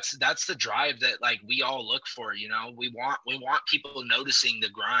 That's the drive that like we all look for. We want people noticing the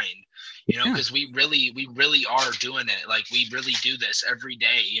grind, because we really are doing it. Like, we really do this every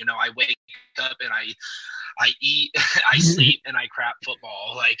day. I wake up and I eat, I sleep, and I crap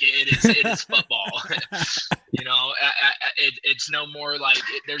football. Like, it is football. It's no more like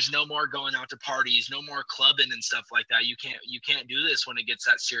there's no more going out to parties, no more clubbing and stuff like that. You can't do this when it gets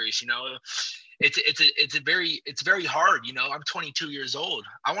that serious. It's very hard. I'm 22 years old.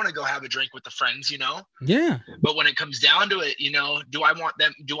 I want to go have a drink with the friends, Yeah. But when it comes down to it, do I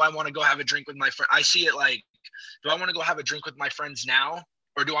want to go have a drink with my friend? I see it like, do I want to go have a drink with my friends now?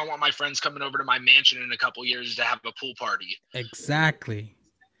 Or do I want my friends coming over to my mansion in a couple years to have a pool party? Exactly.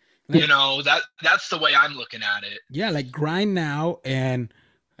 Like, that's the way I'm looking at it. Yeah. Like, grind now and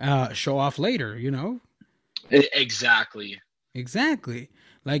show off later, Exactly.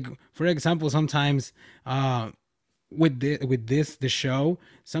 Like, for example, sometimes with the show,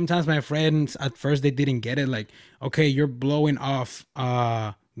 sometimes my friends at first they didn't get it. Like, okay, you're blowing off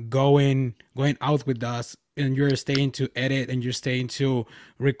going out with us, and you're staying to edit, and you're staying to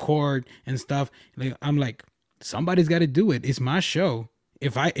record and stuff. Like, I'm like, somebody's got to do it. It's my show.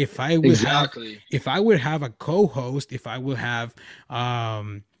 if I would Exactly. if I would have a co-host, if I would have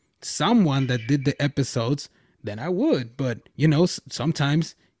someone that did the episodes, then I would. But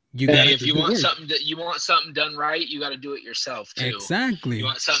sometimes you Hey, gotta if do you the want work. something done right, you got to do it yourself too. You Exactly.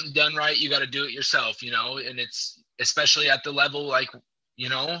 want something done right, you got to do it yourself, and it's especially at the level like,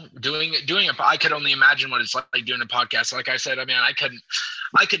 doing it. I could only imagine what it's like doing a podcast. Like I said, I mean, I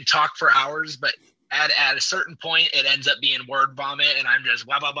could talk for hours, but at a certain point, it ends up being word vomit, and I'm just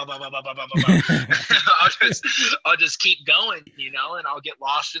blah, blah, blah, blah, blah, blah, blah, blah, blah. I'll just keep going, and I'll get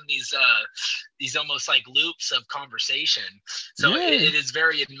lost in these almost like loops of conversation. So Yeah. it's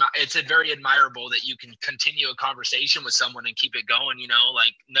very admirable that you can continue a conversation with someone and keep it going.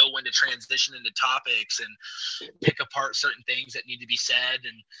 Like know when to transition into topics and pick apart certain things that need to be said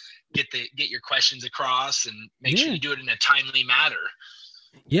and get your questions across and make sure Yeah. you do it in a timely manner.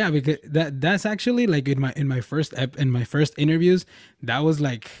 Yeah, because that's actually like in my first interviews, that was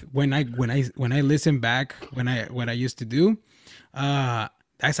like when I listen back when I used to do,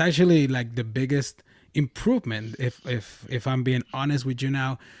 that's actually like the biggest improvement, if I'm being honest with you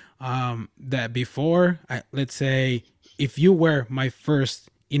now. That before, let's say, if you were my first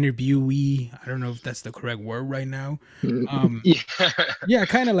interviewee, I don't know if that's the correct word right now. Yeah,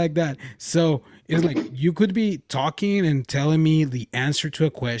 kind of like that. So it's like you could be talking and telling me the answer to a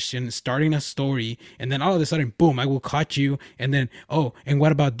question, starting a story, and then all of a sudden, boom, I will catch you, and then, oh, and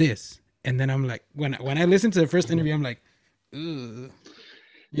what about this? And then I'm like, when I listen to the first interview, I'm like, ugh.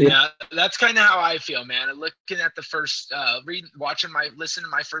 Yeah, that's kind of how I feel, man. Looking at the first, listening to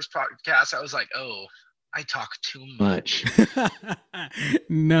my first podcast, I was like, oh, I talk too much.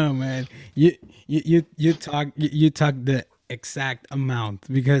 No, man, you talk the exact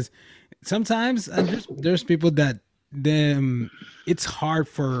amount, because sometimes there's people that them it's hard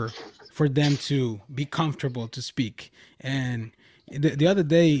for them to be comfortable to speak. And the other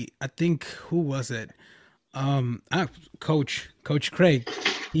day, I think, who was it? Ah, Coach Craig,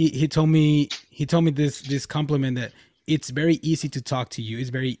 he told me this compliment, that it's very easy to talk to you, it's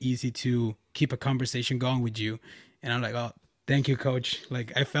very easy to keep a conversation going with you. And I'm like, oh, thank you, Coach.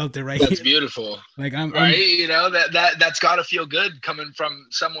 Like, I felt it right That's here. beautiful. Like, I'm right. That's got to feel good coming from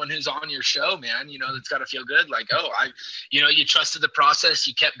someone who's on your show, man. That's got to feel good. Like, oh, you trusted the process,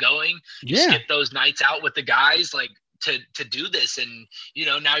 you kept going, you Yeah. skipped those nights out with the guys, like to do this, and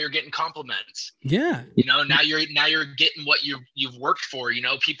now you're getting compliments. Yeah. Now you're getting what you've worked for.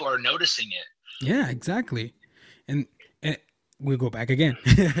 People are noticing it. Yeah, exactly. And we'll go back again.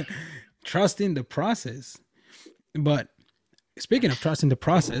 Trusting the process. But speaking of trusting the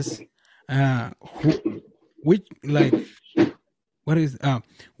process, which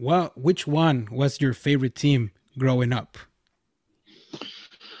one was your favorite team growing up?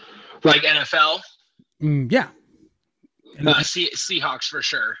 Like NFL? Yeah. Seahawks for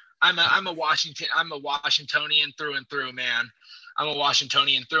sure. I'm a Washingtonian through and through, man. I'm a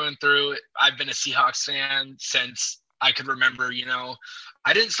Washingtonian through and through. I've been a Seahawks fan since I could remember.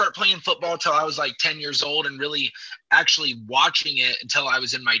 I didn't start playing football till I was like 10 years old, and really actually watching it until I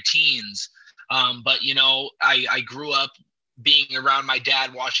was in my teens. But I grew up being around my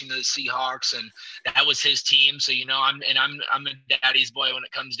dad watching the Seahawks, and that was his team. So I'm a daddy's boy when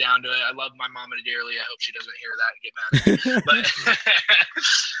it comes down to it. I love my mama dearly. I hope she doesn't hear that and get mad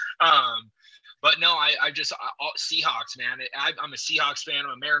at me. But no, I just Seahawks, man. I'm a Seahawks fan.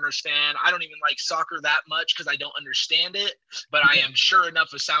 I'm a Mariners fan. I don't even like soccer that much because I don't understand it. But I am sure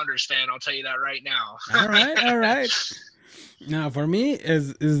enough a Sounders fan. I'll tell you that right now. All right. Now, for me,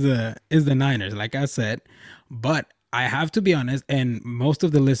 is the Niners, like I said. But I have to be honest, and most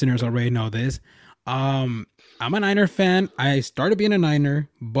of the listeners already know this. I'm a Niner fan. I started being a Niner,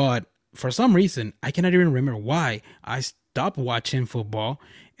 but for some reason, I cannot even remember why I stopped watching football.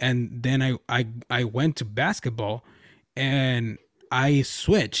 And then I went to basketball, and I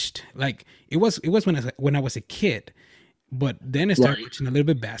switched. Like, it was when I was a kid, but then I started watching a little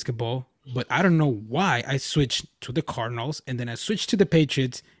bit basketball. But I don't know why I switched to the Cardinals, and then I switched to the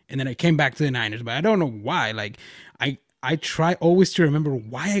Patriots, and then I came back to the Niners. But I don't know why. Like, I try always to remember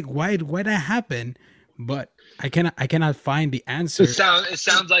why that happened, but I cannot find the answer. It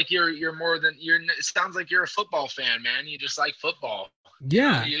sounds like you're more than you're. It sounds like you're a football fan, man. You just like football.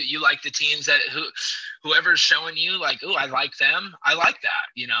 Yeah, you like the teams that whoever's showing you, like, oh, I like them. I like that.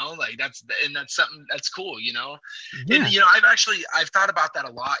 Like that's something that's cool. Yeah. And, I've thought about that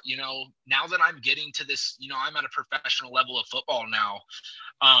a lot. Now that I'm getting to this, I'm at a professional level of football now.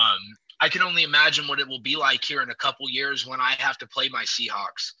 I can only imagine what it will be like here in a couple years when I have to play my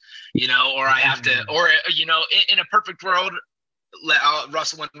Seahawks, or I have to, or in a perfect world,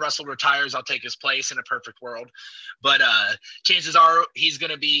 When Russell retires, I'll take his place in a perfect world. But chances are he's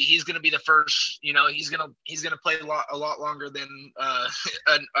gonna be the first. You know, he's gonna play a lot longer than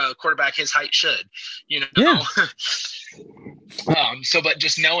a quarterback his height should. You know. Yeah. But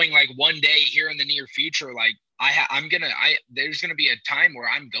just knowing like one day here in the near future, like there's gonna be a time where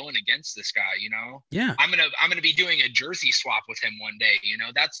I'm going against this guy. You know. Yeah. I'm gonna be doing a jersey swap with him one day. You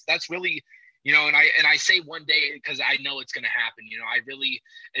know, that's really. You know, and I say one day because I know it's going to happen. You know,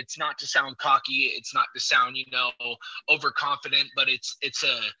 it's not to sound cocky. It's not to sound, you know, overconfident, but it's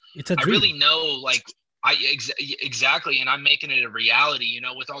a dream. I really know, like, exactly. And I'm making it a reality, you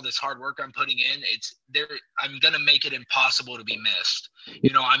know, with all this hard work I'm putting in, I'm going to make it impossible to be missed.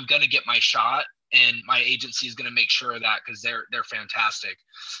 You know, I'm going to get my shot. And my agency is going to make sure of that because they're fantastic.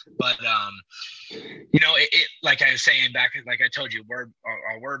 But, you know, it like I was saying back, like I told you, word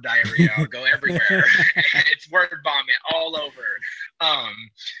diarrhea, I'll go everywhere. It's word vomit all over.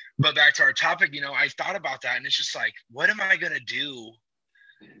 But back to our topic, you know, I thought about that and it's just like, what am I going to do?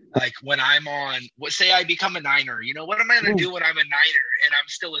 Like when I'm say I become a Niner, you know, what am I going to do when I'm a Niner and I'm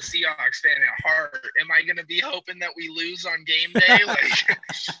still a Seahawks fan at heart? Am I going to be hoping that we lose on game day? Like,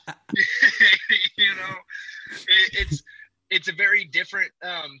 you know, it's a very different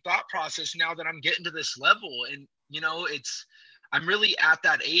thought process now that I'm getting to this level. And, you know, I'm really at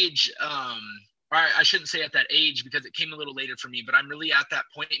that age. Or I shouldn't say at that age because it came a little later for me, but I'm really at that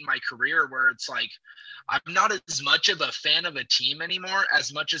point in my career where it's like, I'm not as much of a fan of a team anymore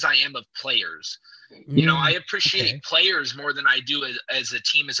as much as I am of players. You know, I appreciate players more than I do as a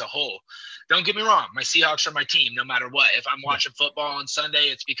team as a whole. Don't get me wrong. My Seahawks are my team no matter what. If I'm watching football on Sunday,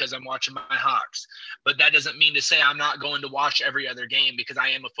 it's because I'm watching my Hawks. But that doesn't mean to say I'm not going to watch every other game because I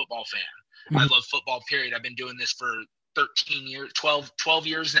am a football fan. I love football, period. I've been doing this for 13 years, 12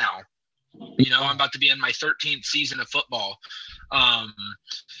 years now. You know, I'm about to be in my 13th season of football.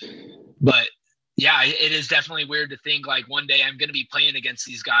 But yeah, it is definitely weird to think like one day I'm going to be playing against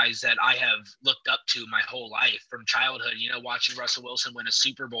these guys that I have looked up to my whole life from childhood, you know, watching Russell Wilson win a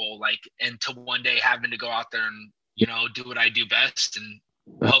Super Bowl, like, and to one day having to go out there and, you know, do what I do best and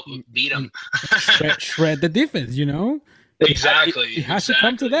beat them. shred the defense, you know? Exactly. It has to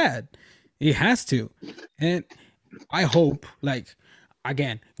come to that. It has to. And I hope, like,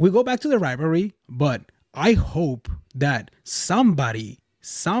 again, we go back to the rivalry, but I hope that somebody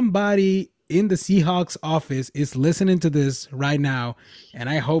in the Seahawks office is listening to this right now. And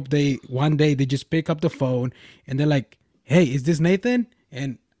I hope one day they just pick up the phone and they're like, hey, is this Nathan?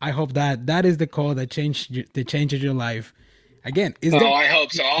 And I hope that is the call that changes your life. Again, I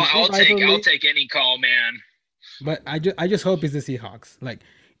hope so. I'll take any call, man. But I just hope it's the Seahawks. Like,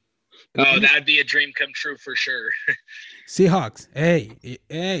 oh, that'd be a dream come true for sure. Seahawks,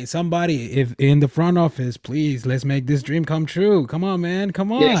 hey, somebody, if in the front office, please, let's make this dream come true. Come on, man,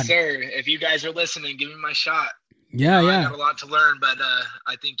 come on. Yes, sir. If you guys are listening, give me my shot. Yeah. I got a lot to learn, but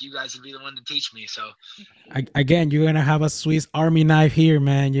I think you guys would be the one to teach me. So, again, you're gonna have a Swiss Army knife here,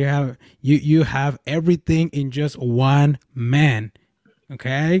 man. You have everything in just one man.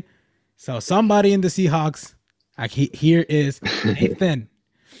 Okay, so somebody in the Seahawks, here is Nathan.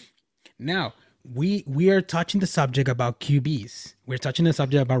 Now, we are touching the subject about QBs. We're touching the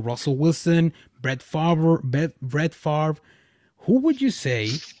subject about Russell Wilson, Brett Favre. Who would you say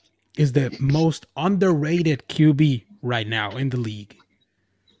is the most underrated QB right now in the league?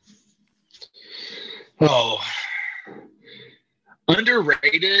 Oh,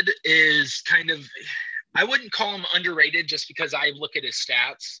 underrated is kind of, I wouldn't call him underrated just because I look at his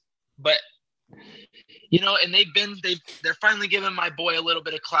stats, but you know, and they're finally giving my boy a little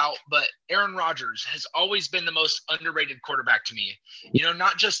bit of clout, but Aaron Rodgers has always been the most underrated quarterback to me. You know,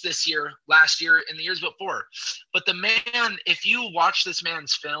 not just this year, last year, and the years before, but the man, if you watch this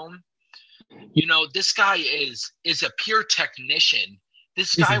man's film, you know, this guy is a pure technician.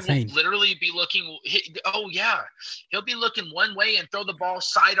 This guy will literally be looking. He'll be looking one way and throw the ball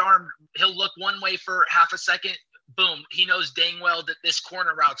sidearm. He'll look one way for half a second. Boom. He knows dang well that this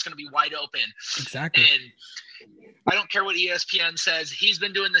corner route's going to be wide open. Exactly. And I don't care what ESPN says. He's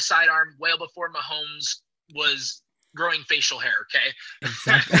been doing the sidearm well before Mahomes was growing facial hair. Okay.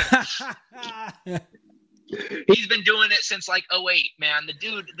 Exactly. He's been doing it since like 2008, man.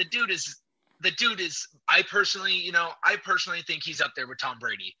 The dude is, I personally think he's up there with Tom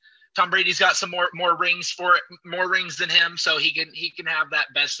Brady. Tom Brady's got some more rings than him, so he can have that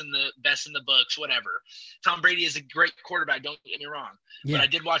best in the books, whatever. Tom Brady is a great quarterback, don't get me wrong. Yeah. But I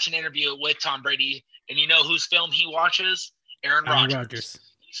did watch an interview with Tom Brady, and you know whose film he watches? Aaron Rodgers.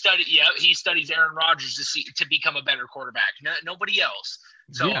 He studies Aaron Rodgers to become a better quarterback. Nobody else.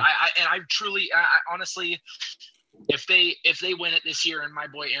 So yeah. I honestly, if they win it this year and my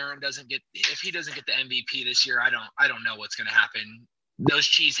boy Aaron doesn't get the MVP this year, I don't know what's going to happen. Those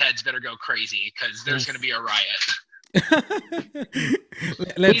cheeseheads better go crazy because there's going to be a riot.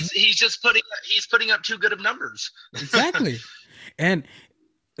 he's putting up too good of numbers. Exactly. And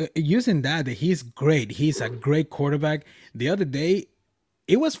using that he's great. He's a great quarterback. The other day,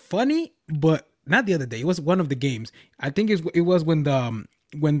 it was funny, but not the other day. It was one of the games. I think it was when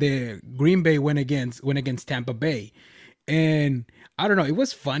the Green Bay went against Tampa Bay, and I don't know. It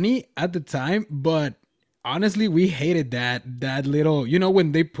was funny at the time, but honestly, we hated that little,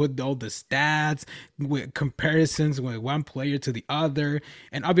 when they put all the stats with comparisons with one player to the other,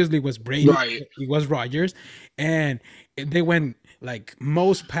 and obviously it was Brady, right. It was Rodgers, and they went like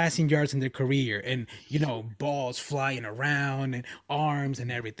most passing yards in their career, and balls flying around and arms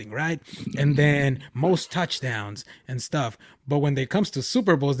and everything, right? And then most touchdowns and stuff. But when it comes to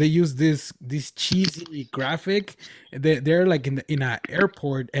Super Bowls, they use this cheesy graphic. They're like in an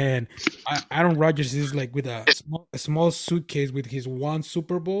airport, and Aaron Rodgers is like with a small suitcase with his one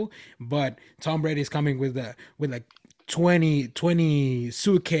Super Bowl, but Tom Brady is coming with like 20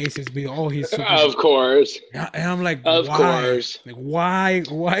 suitcases with all his Super Bowls. Of course. And I'm like, of course. Like, why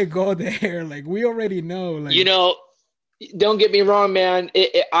go there? Like, we already know. Like, don't get me wrong, man.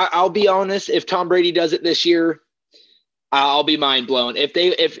 I'll be honest. If Tom Brady does it this year, I'll be mind blown.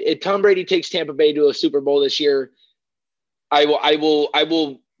 If Tom Brady takes Tampa Bay to a Super Bowl this year, I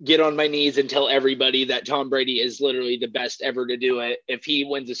will get on my knees and tell everybody that Tom Brady is literally the best ever to do it. If he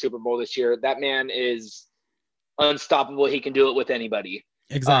wins a Super Bowl this year, that man is unstoppable. He can do it with anybody.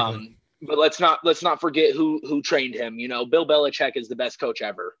 Exactly. But let's not forget who trained him. Bill Belichick is the best coach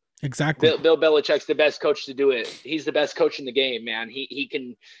ever. Exactly. Bill Belichick's the best coach to do it. He's the best coach in the game, man. He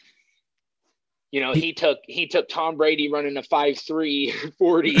can. He took Tom Brady running a 5.3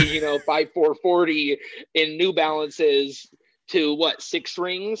 40, 5.4 40 in New Balances to what, 6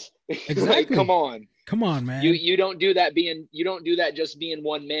 rings? Exactly. Like, come on, man. You don't do that just being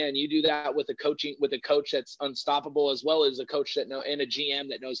one man. You do that with a coach that's unstoppable, as well as a coach and a GM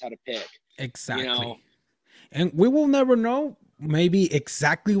that knows how to pick. Exactly. And we will never know maybe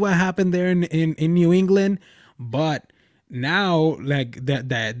exactly what happened there in New England, but now, like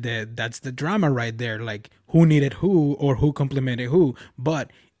that's the drama right there. Like, who needed who or who complimented who.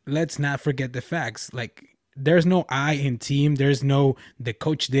 But let's not forget the facts. Like, there's no I in team. There's no the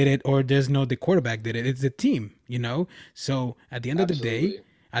coach did it or there's no the quarterback did it. It's the team, So at the end of the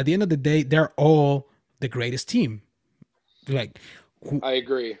day, they're all the greatest team. Like, I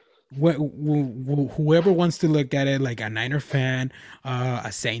agree. Whoever wants to look at it like a Niner fan,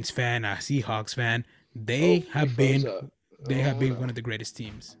 a Saints fan, a Seahawks fan, they have been one of the greatest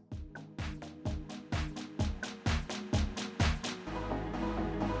teams.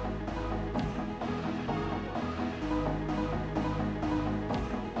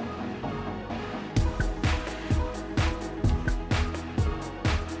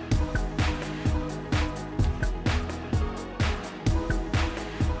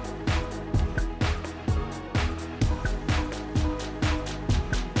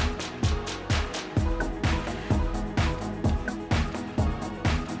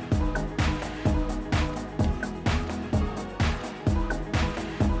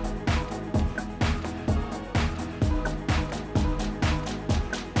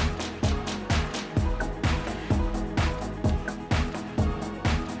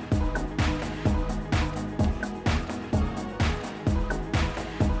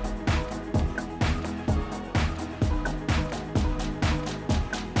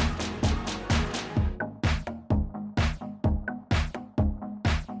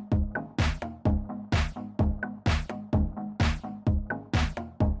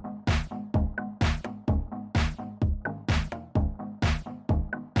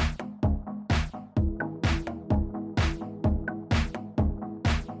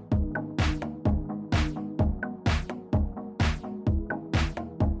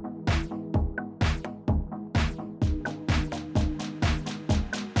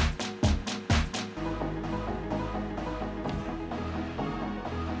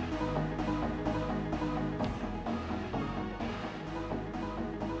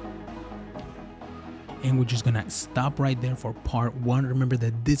 And we're just gonna stop right there for part 1. Remember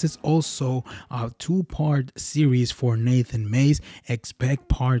that this is also a 2-part series for Nathan Mays. Expect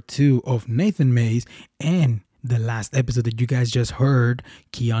part 2 of Nathan Mays and the last episode that you guys just heard,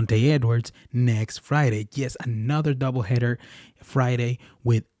 Keontae Edwards, next Friday. Yes, another doubleheader Friday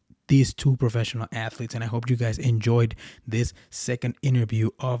with these 2 professional athletes. And I hope you guys enjoyed this second interview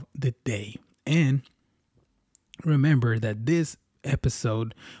of the day. And remember that this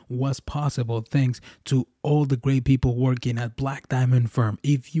episode was possible thanks to all the great people working at Black Diamond Firm.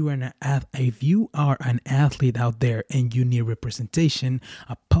 If you are an athlete out there and you need representation,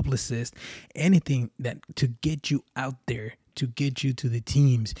 a publicist, anything that to get you out there, to get you to the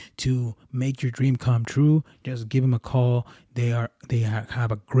teams, to make your dream come true, just give them a call. They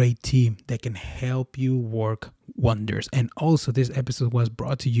have a great team that can help you work wonders. And also, this episode was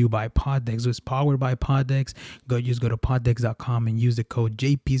brought to you by Poddex. It's powered by Poddex. Go to poddex.com and use the code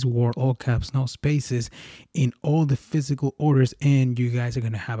JP's World, all caps, no spaces, in all the physical orders, and you guys are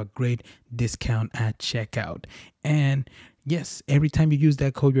gonna have a great discount at checkout. And yes, every time you use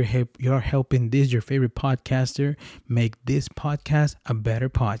that code, you're helping your favorite podcaster make this podcast a better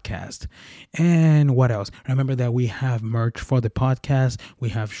podcast. And what else? Remember that we have merch for the podcast. We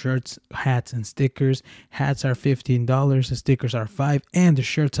have shirts, hats, and stickers. Hats are $15, the stickers are $5, and the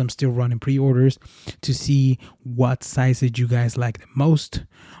shirts I'm still running pre-orders to see what sizes you guys like the most.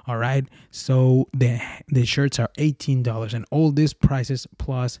 All right, so the shirts are $18, and all these prices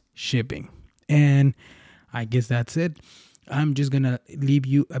plus shipping. And I guess that's it. I'm just going to leave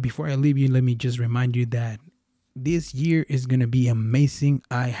you. Before I leave you, let me just remind you that this year is going to be amazing.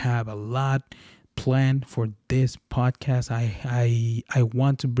 I have a lot planned for this podcast. I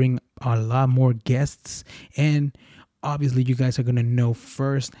want to bring a lot more guests. And obviously, you guys are going to know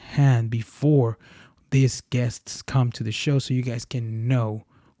firsthand before these guests come to the show, so you guys can know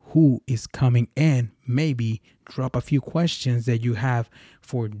who is coming and maybe drop a few questions that you have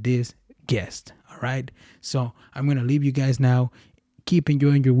for this guest. All right, so I'm gonna leave you guys now. Keep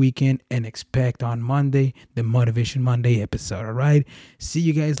enjoying your weekend and expect on Monday the Motivation Monday episode. All right, see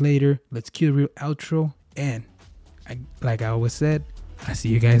you guys later. Let's cue the real outro, and like I always said, I see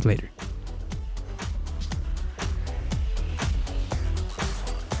you guys later.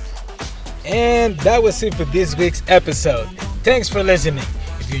 And that was it for this week's episode. Thanks for listening.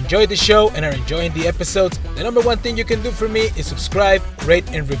 If you enjoyed the show and are enjoying the episodes, the number one thing you can do for me is subscribe, rate,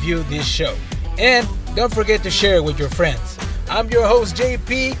 and review this show. And don't forget to share it with your friends. I'm your host,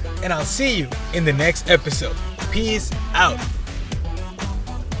 JP, and I'll see you in the next episode. Peace out.